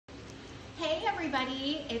Hey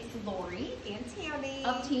everybody, it's Lori and Tammy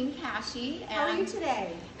of Team Cashi. How are you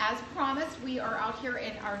today? As promised, we are out here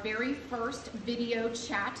in our very first video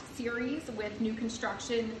chat series with new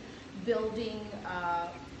construction building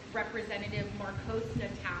representative Marcos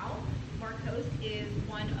Natal. Marcos is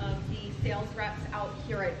one of the sales reps out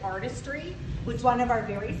here at Artistry. Which is one of our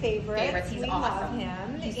very favorites. He's we awesome. love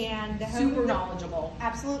him. He's and super knowledgeable.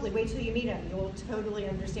 Absolutely. Wait till you meet him. You'll totally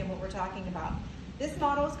understand what we're talking about. This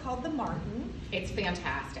model is called the Martin. It's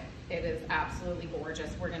fantastic. It is absolutely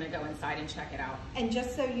gorgeous. We're going to go inside and check it out. And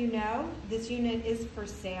just so you know, this unit is for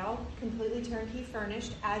sale, completely turnkey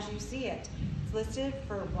furnished as you see it. It's listed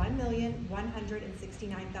for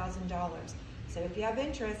 $1,169,000. So if you have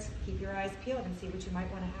interest, keep your eyes peeled and see what you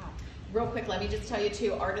might want to have. Real quick, let me just tell you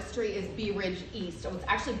too, Artistry is Bee Ridge East. So it's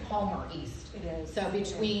actually Palmer East. It is. So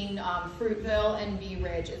between Fruitville and Bee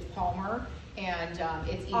Ridge is Palmer, and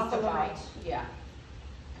it's east Off of the right. Yeah.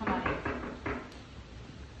 Come on in.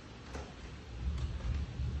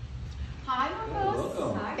 Hi, Marcos.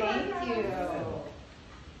 Welcome. Hi, Thank Marcos. you.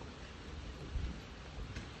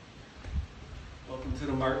 Welcome to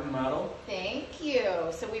the Martin model. Thank you.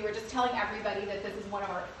 So we were just telling everybody that this is one of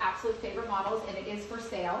our absolute favorite models, and it is for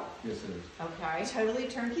sale. Yes, it is. Okay. Totally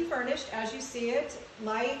turnkey furnished as you see it.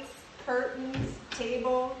 Lights, curtains,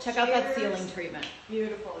 table, Check out that chairs. ceiling treatment.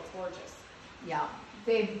 Beautiful. It's gorgeous. Yeah,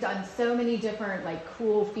 they've done so many different like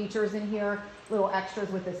cool features in here, little extras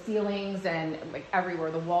with the ceilings and like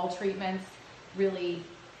everywhere, the wall treatments, really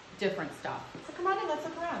different stuff. So come on in, let's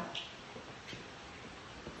look around.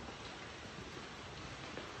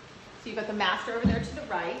 So you've got the master over there to the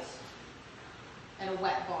right and a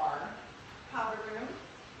wet bar. Powder room.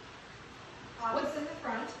 What's in the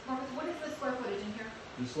front? What is the square footage in here?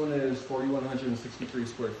 This one is 4,163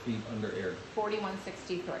 square feet under air.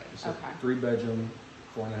 4163. It's Okay. a 3-bedroom,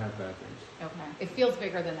 4.5 bathrooms. Okay. It feels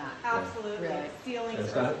bigger than that. Absolutely. Really? Ceilings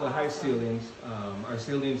It's are got the high awesome. ceilings. Our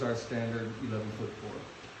ceilings are standard 11-foot floor.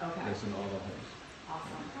 Okay. That's in all the homes.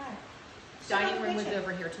 Awesome. Okay. Dining room was Kitchen.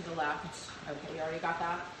 over here to the left. Okay, you already got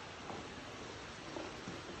that?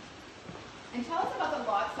 And tell us about the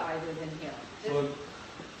lot sizes in here. So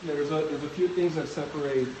there's a few things that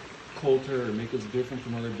separate Kolter or make us different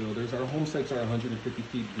from other builders. Our home sites are 150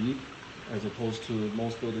 feet deep, as opposed to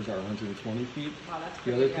most builders are 120 feet. Wow, that's The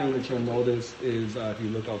pretty other good. thing that you'll notice is if you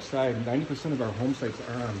look outside, 90% of our home sites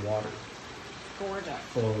are on water. Gorgeous.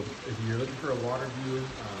 So if you're looking for a water view,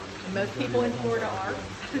 Most people in Florida are.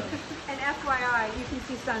 Yeah. And FYI, you can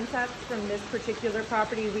see sunsets from this particular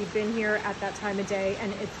property. We've been here at that time of day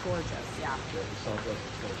and it's gorgeous. Yeah. Yeah, the southwest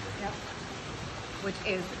exposure. Yep. Which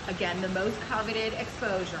is, again, the most coveted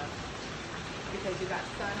exposure because you got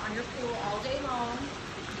sun on your pool all day long.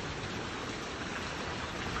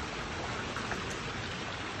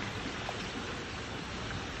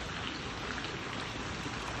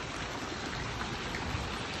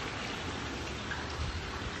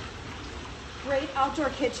 Great outdoor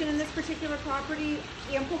kitchen in this particular property.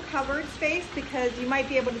 Ample covered space because you might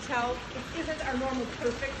be able to tell it isn't our normal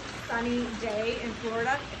perfect sunny day in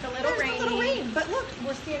Florida. It's a little There's a little rainy. rain, but look,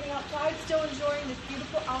 we're standing outside still enjoying this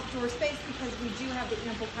beautiful outdoor space because we do have the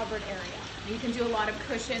ample covered area. You can do a lot of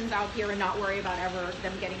cushions out here and not worry about ever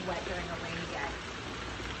them getting wet during a rainy day.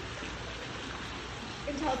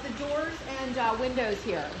 And tell us the doors and windows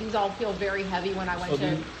here. These all feel very heavy when I went So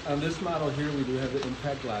to. on this model here, we do have the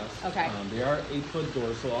impact glass. Okay. They are 8-foot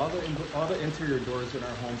doors. So all the interior doors in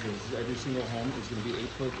our homes every single home is going to be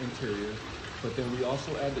 8-foot interior. But then we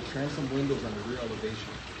also add the transom windows on the rear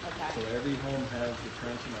elevation. Okay. So every home has the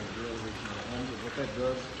transom on the rear elevation of the home. And what that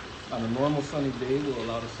does on a normal sunny day will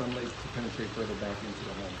allow the sunlight to penetrate further back into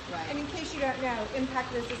the home. Right. And in case you don't know,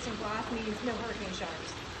 impact resistant glass means no hurricane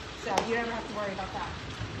shutters. So you never have to worry about that.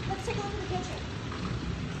 Let's take a look at the kitchen.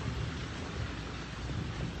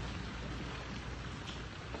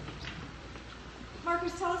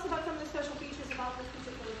 Marcus, tell us about some of the special features about this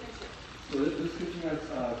particular kitchen. So this kitchen has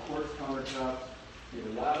quartz countertops. We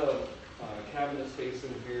have a lot of cabinet space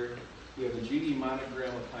in here. We have the GD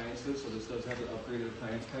monogram appliances, so this does have an upgraded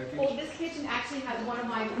appliance package. Well, this kitchen actually has one of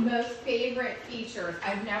my most favorite features.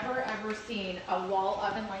 I've never ever seen a wall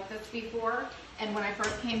oven like this before. And when I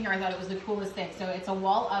first came here, I thought it was the coolest thing. So it's a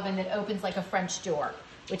wall oven that opens like a French door,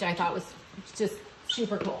 which I thought was just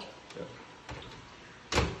super cool. Yep.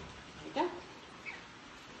 There you go.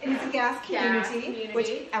 It is a gas community, which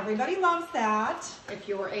everybody loves that. If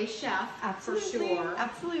you're a chef, Absolutely, for sure.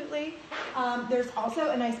 absolutely. There's also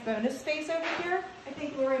a nice bonus space over here. I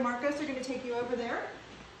think Lori and Marcos are going to take you over there.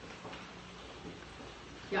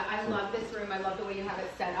 Yeah, I love this room. I love the way you have it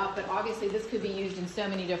set up, but obviously this could be used in so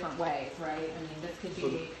many different ways, right? I mean, this could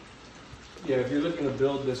be Yeah, if you're looking to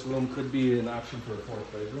build, this room could be an option for a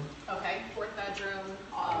fourth bedroom. Okay, fourth bedroom.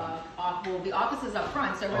 Well, the office is up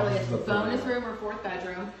front, so really it's a Office is up front, bonus room or fourth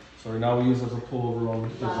bedroom. So right now we use it as a pullover room.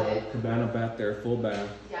 There's Love a it. cabana back there, full bath,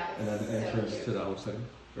 Yeah, and then it's an so entrance cute. to the outside,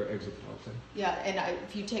 or exit to the outside. Yeah, and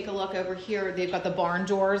if you take a look over here, they've got the barn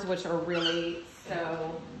doors, which are really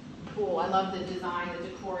so cool. I love the design, the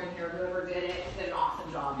decor in here. Whoever did it did an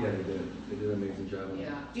awesome job. Yeah, they did. They did an amazing job.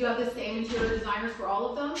 Yeah. Do you have the same interior designers for all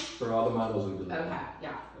of them? For all the models we do. Okay, yeah.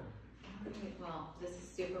 All right, well, this is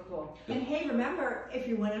super cool. And hey, remember, if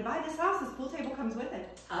you want to buy this house, this pool table comes with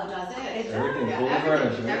it. Oh, does it? It does. Everything, Yeah, full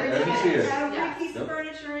everything, furniture, everything. every tier. Every Yes. piece of Yep.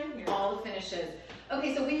 furniture in here. All the finishes.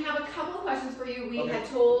 Okay, so we have a couple of questions for you. We Okay. had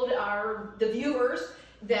told the viewers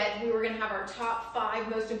that we were going to have our top 5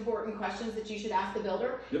 most important questions that you should ask the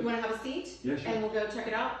builder. Yep. You want to have a seat? Yeah, sure. And we'll go check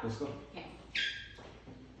it out? Let's go. Okay.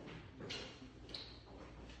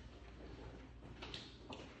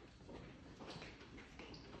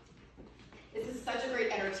 This is such a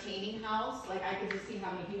great entertaining house. Like, I could just see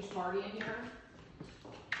having a huge party in here.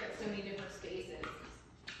 Got so many different spaces.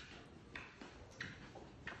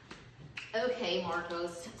 Okay,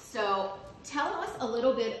 Marcos. So tell us a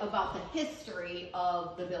little bit about the history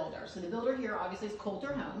of the builder. So the builder here obviously is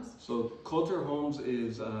Kolter Homes. So Kolter Homes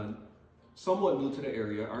is somewhat new to the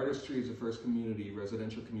area. Artistry is the first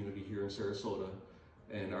residential community here in Sarasota,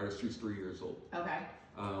 and Artistry is 3 years old. Okay.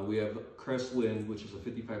 We have Crestwind, which is a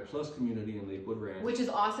 55+ community in Lakewood Ranch. Which is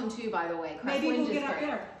awesome too, by the way. Maybe Crestwind we'll is get up great.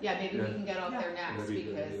 there. Yeah, maybe we Yeah. can get up there next That'd be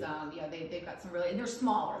good, because yeah. they've got some really, and they're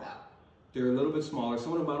smaller though. They're a little bit smaller.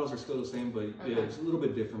 Some of the models are still the same, but yeah, Okay. it's a little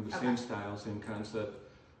bit different. The Okay. same style, same concept.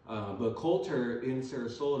 But Kolter in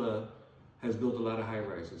Sarasota has built a lot of high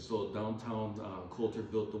rises. So downtown, Kolter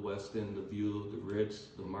built the Westin, the View, the Ritz,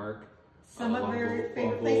 the Mark. Some of along your both-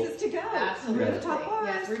 favorite both- places to go. Absolutely. Rooftop bars.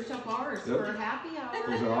 Yes, rooftop bars Yep. for happy hour.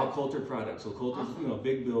 Those are all Kolter products. So Kolter's, Awesome. you know, a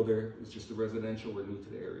big builder. It's just the residential. We're new to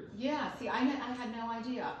the area. Yeah, see, I had no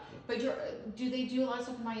idea. But do they do a lot of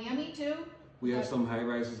stuff in Miami too? We have some high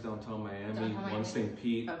rises downtown Miami. Downtown Miami. One St.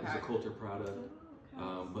 Pete is Okay. a Kolter product.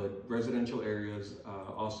 But residential areas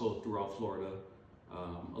also throughout Florida,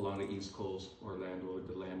 along the East Coast, Orlando,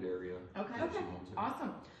 the land area. Okay. Have some homes there.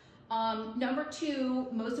 Awesome. Number 2,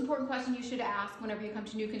 most important question you should ask whenever you come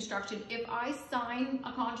to new construction. If I sign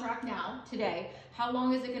a contract now, today, how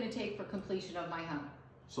long is it going to take for completion of my home?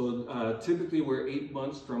 So typically we're 8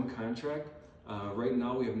 months from contract. Right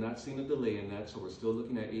now we have not seen a delay in that, so we're still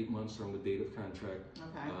looking at 8 months from the date of contract.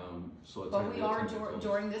 Okay. So it's But we are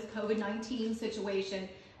during this COVID-19 situation.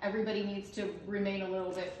 Everybody needs to remain a little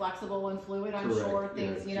bit flexible and fluid. I'm Correct, sure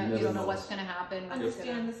things, yeah. you You don't never know know. what's going to happen. what's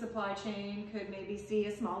Understand the supply chain could maybe see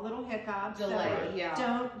a small little hiccup. Delay, So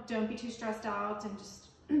yeah. don't be too stressed out and just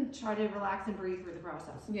try to relax and breathe through the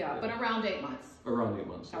process. Yeah, but around 8 months. Around 8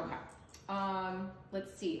 months. Okay.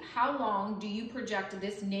 Let's see. How long do you project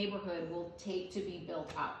this neighborhood will take to be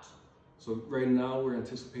built out? So right now we're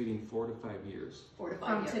anticipating 4 to 5 years 4 to 5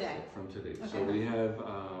 From years. today. from today. Okay. So we have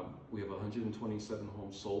 127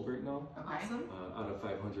 homes sold right now, Okay. Awesome. out of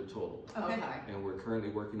 500 total. Okay. And we're currently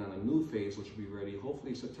working on a new phase, which will be ready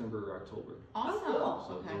hopefully September or October. Awesome. cool.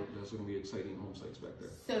 So Okay. there's going to be exciting home sites back there.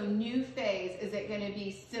 So new phase, is it going to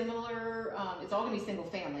be similar? It's all going to be single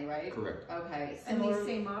family, right? Correct. Okay. And Similar. these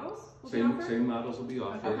same models will be Same offered? same models will be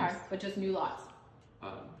offered. Okay, but just new lots. I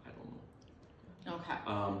don't know. Okay.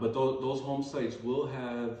 But those home sites will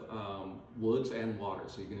have woods and water,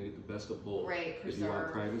 so you're going to get the best of both. Great, If you want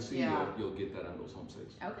preserve. privacy, Yeah. you'll get that on those home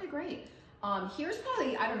sites. Okay, great. Here's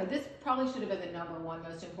probably, I don't know, this probably should have been the number 1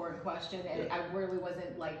 most important question, and Yeah. I really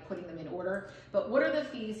wasn't like putting them in order. But what are the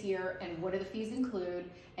fees here, and what do the fees include,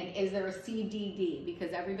 and is there a CDD?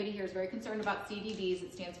 Because everybody here is very concerned about CDDs.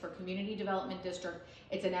 It stands for Community Development District.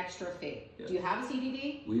 It's an extra fee. Yeah. Do you have a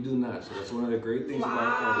CDD? We do not, so that's one of the great things about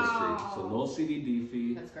Artistry. So no CDD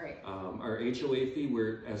fee. That's great. Our HOA fee,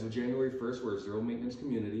 as of January 1st, we're a zero maintenance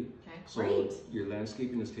community. Okay. So Great. your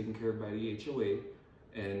landscaping is taken care of by the HOA,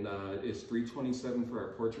 and it's $327 for our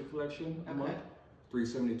portrait collection a Okay. month,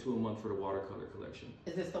 $372 a month for the watercolor collection.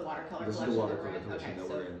 Is this the watercolor This is the collection? watercolor that we're in? collection Okay,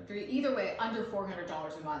 that we're in. either way, under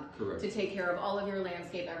 $400 a month Correct. to take care of all of your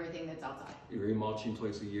landscape, everything that's outside. You're remulching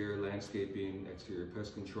twice a year, landscaping, exterior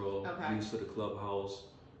pest control, Okay. use of the clubhouse,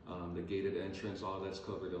 the gated entrance, all that's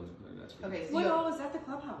covered on that's free. Okay, so What you all is at the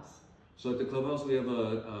clubhouse? So at the clubhouse, we have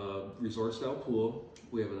a resort-style pool.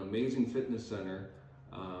 We have an amazing fitness center,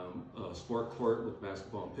 a sport court with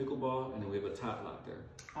basketball and pickleball, and then we have a tot lot there.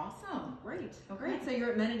 awesome. Great. Okay. Great. So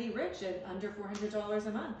you're amenity rich at under $400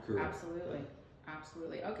 a month. Correct. Absolutely.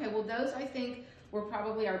 Absolutely. Okay, well, those I think were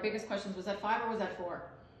probably our biggest questions. Was that 5 or was that 4?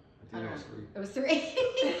 I think it was 3. It was 3.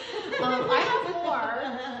 I have more.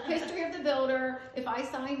 History of the builder. If I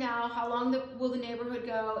sign now, how long will the neighborhood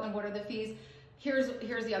go, and what are the fees? Here's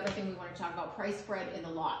the other thing we want to talk about: price spread in the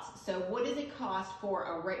lots. So what does it cost for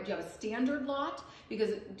do you have a standard lot?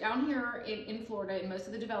 Because down here in Florida, in most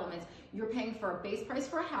of the developments, you're paying for a base price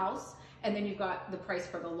for a house, and then you've got the price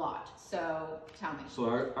for the lot. So tell me.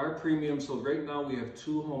 So our premium, so right now we have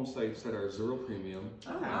 2 home sites that are 0 premium.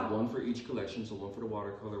 Oh, wow. One for each collection, so one for the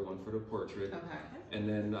watercolor, one for the portrait. Okay. And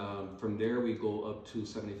then from there we go up to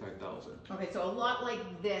 $75,000. Okay, so a lot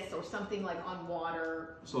like this, or something like on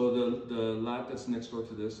water. So the lot that's next door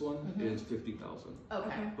to this one is $50,000.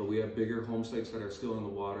 Okay. But we have bigger home sites that are still in the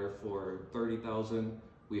water for $30,000.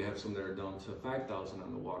 We have some that are down to $5,000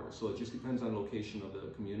 on the water. So it just depends on location of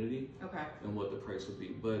the community. Okay. And what the price would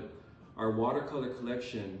be. But our watercolor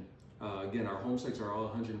collection, again, our home sites are all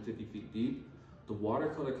 150 feet deep. The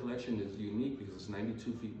watercolor collection is unique because it's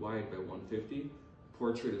 92 feet wide by 150.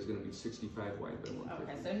 Portrait is going to be 65 wide by 150.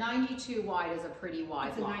 Okay, so 92 wide is a pretty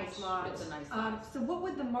wide lot. It's a nice lot. It's a nice lot. So what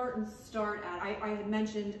would the Martins start at? I had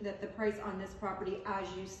mentioned that the price on this property, as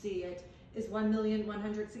you see it, is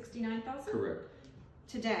 $1,169,000 Correct.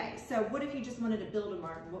 today. So what if you just wanted to build a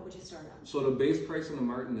Martin? What would you start at? So the base price on the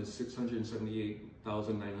Martin is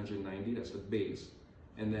 $678,990. That's the base.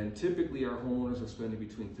 And then typically our homeowners are spending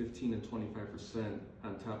between 15 and 25%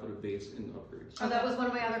 on top of the base in upgrades. Oh, that was one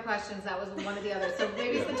of my other questions. That was one of the others. So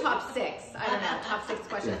maybe it's the top 6. I don't know. Top 6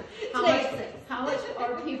 question. How much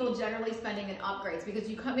are people generally spending in upgrades? Because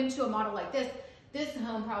you come into a model like this, this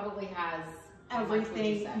home probably has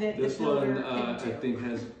everything that this the builder one can do. I think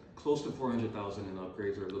has close to $400,000 in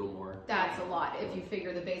upgrades, or a little more. That's a lot. If you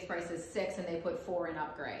figure the base price is 6 and they put 4 in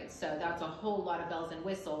upgrades, so that's a whole lot of bells and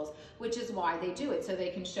whistles, which is why they do it, so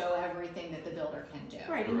they can show everything that the builder can do.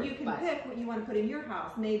 Right, and you can pick what you want to put in your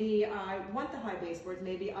house. Maybe I want the high baseboards.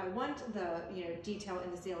 Maybe I want the detail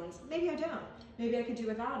in the ceilings. Maybe I don't. Maybe I could do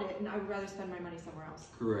without it, and I would rather spend my money somewhere else.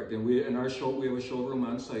 Correct, and we have a showroom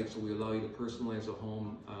on site, so we allow you to personalize a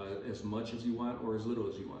home as much as you want or as little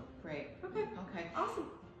as you want. Great. Okay. Okay. Awesome.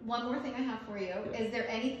 One more thing I have for you. Yeah. Is there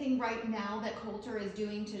anything right now that Kolter is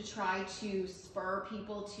doing to try to spur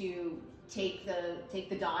people to take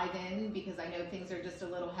the dive in? Because I know things are just a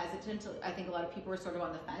little hesitant. I think a lot of people are sort of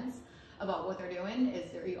on the fence about what they're doing.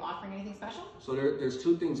 Are you offering anything special? So there's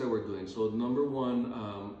 2 things that we're doing. So number one,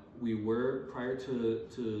 we were, prior to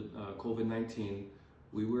COVID-19,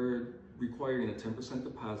 we were requiring a 10%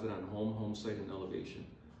 deposit on home site, and elevation.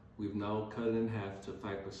 We've now cut it in half to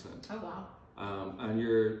 5%. Oh, wow. On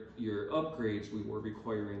your upgrades, we were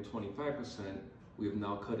requiring 25%. We have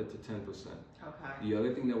now cut it to 10%. Okay. The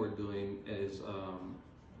other thing that we're doing is a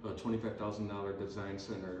 $25,000 design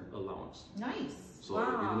center allowance. Nice. So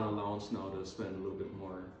we're giving an allowance now to spend a little bit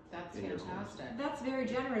more. That's in fantastic. That's very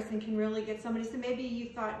generous and can really get somebody. So maybe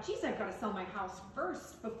you thought, geez, I've got to sell my house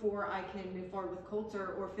first before I can move forward with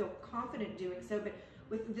Kolter or feel confident doing so. But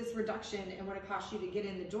with this reduction and what it costs you to get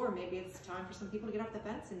in the door, maybe it's time for some people to get off the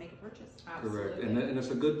fence and make a purchase. Absolutely. Correct, and it's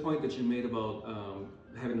a good point that you made about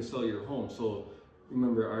having to sell your home. So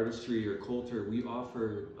remember, Artistry or Kolter, we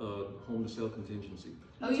offer a home to sell contingency.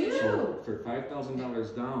 Oh, you do? So for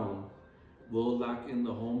 $5,000 down, we'll lock in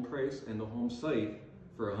the home price and the home site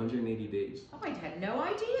for 180 days. Oh, I had no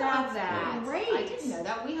idea That's of that. great. I didn't know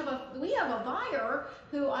that. We have a buyer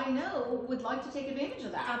who I know would like to take advantage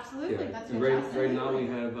of that. Absolutely. Yeah. That's And fantastic. right now we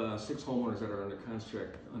have 6 homeowners that are under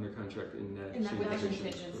contract in that In that same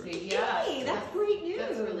Contingency. Correct. Yes. Hey, that's great news.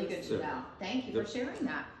 That's really good to Yep. know. Thank you for sharing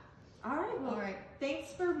that. All right. Well, All right.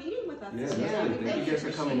 thanks for meeting with us. Yeah, today. definitely. Thank you guys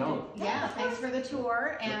for coming out. Yeah, thanks for the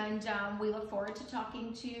tour, and we look forward to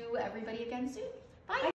talking to everybody again soon.